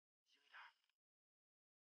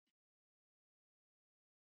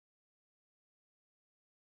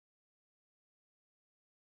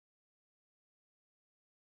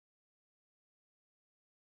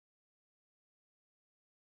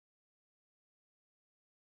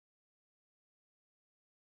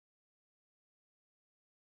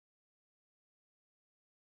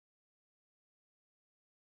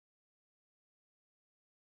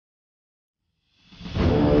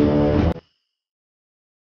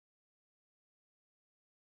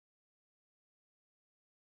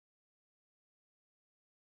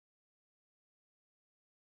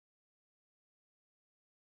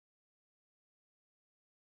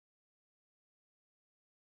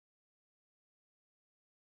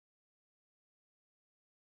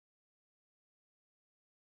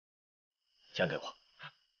枪给我。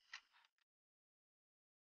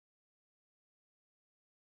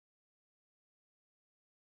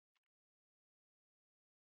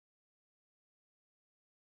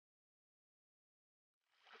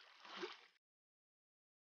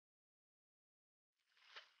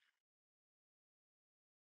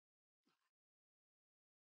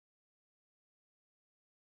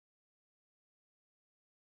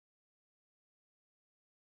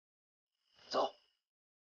走。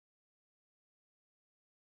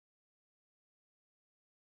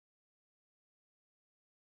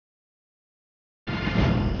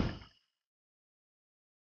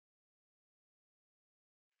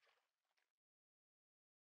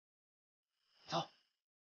走。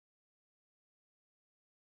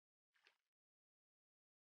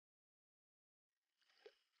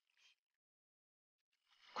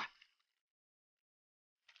快。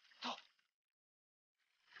走。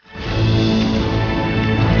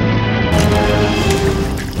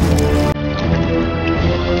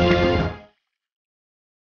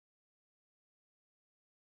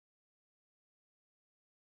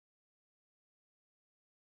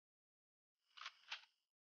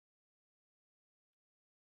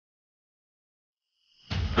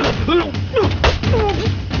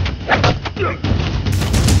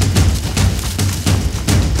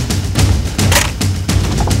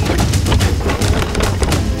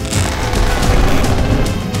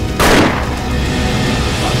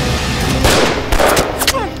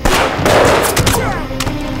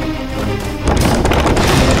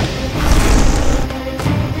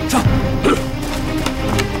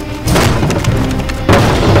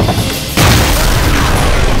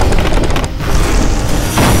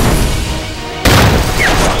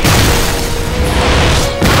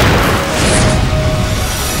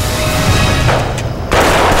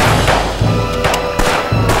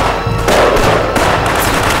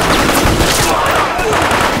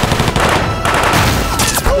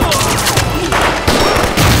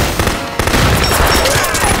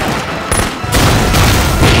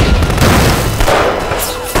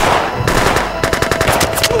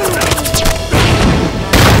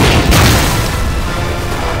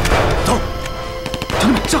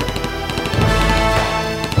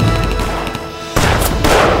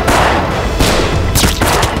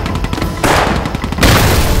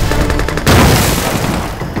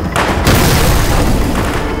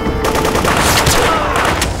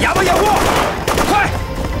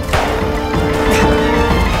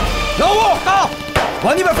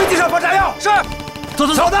往你们飞机上放炸药。是。走，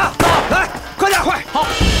小子，走，来，快点，快，好。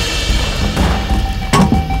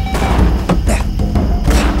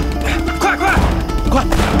快，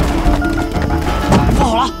放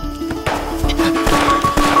好了。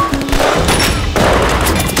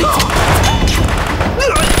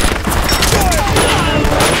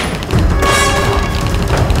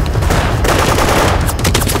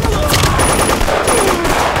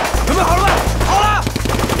准备好了吗？好了。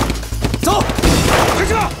走，开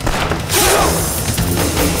车，开车。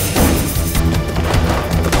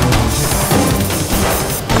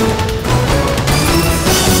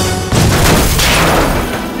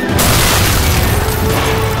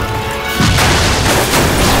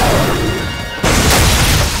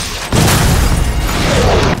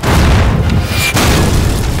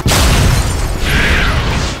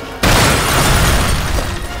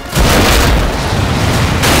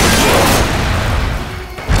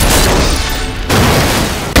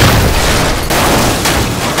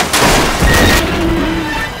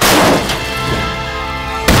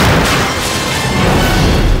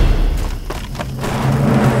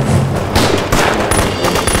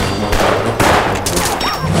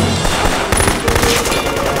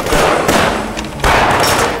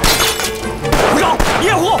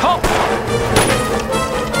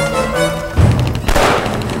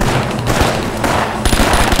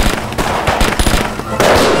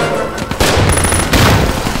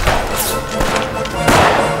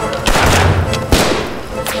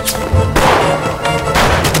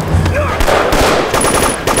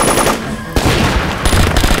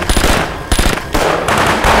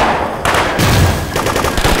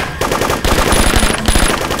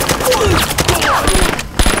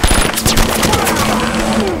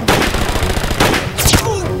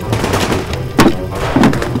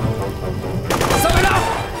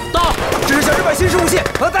西，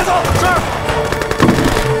把他带走。是。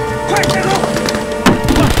快带走！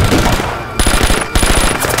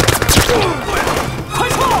快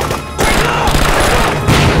撤！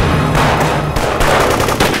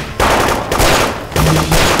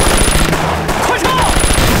快撤！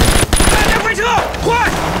大家快撤！快！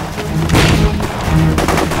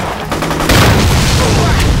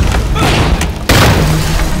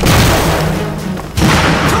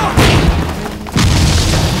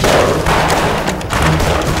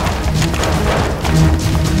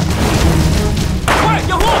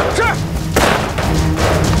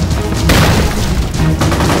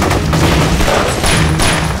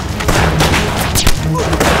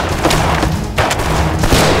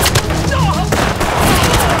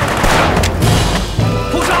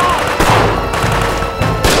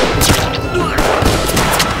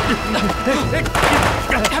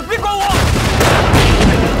 别管我！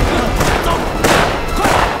走，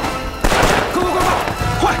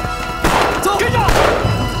快！走！跟着！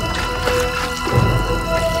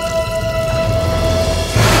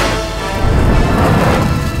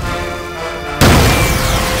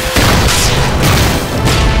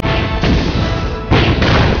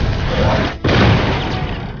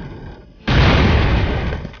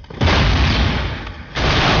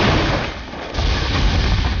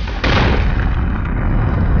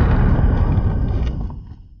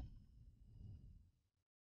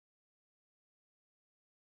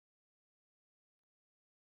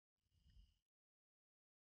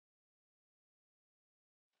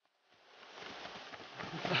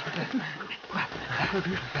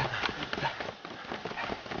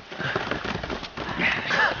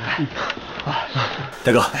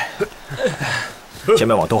大哥，前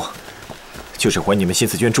面往东，就是回你们新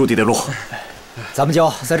四军驻地的路。咱们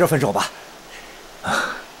就在这分手吧。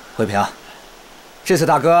慧平，这次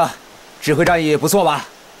大哥指挥战役不错吧？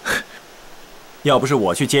要不是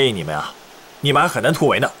我去接应你们啊，你们还很难突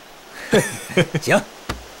围呢。行，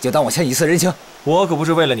就当我欠一次人情。我可不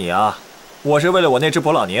是为了你啊，我是为了我那只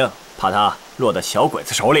勃朗宁，怕它落到小鬼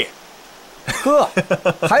子手里。呵，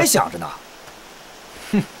还想着呢。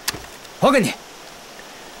哼，还给你。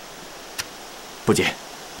不急，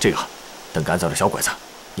这个等赶走了小鬼子，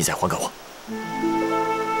你再还给我。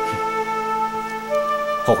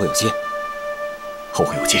后会有期。后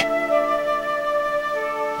会有期。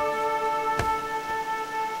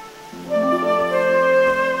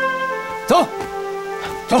走，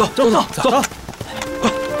走。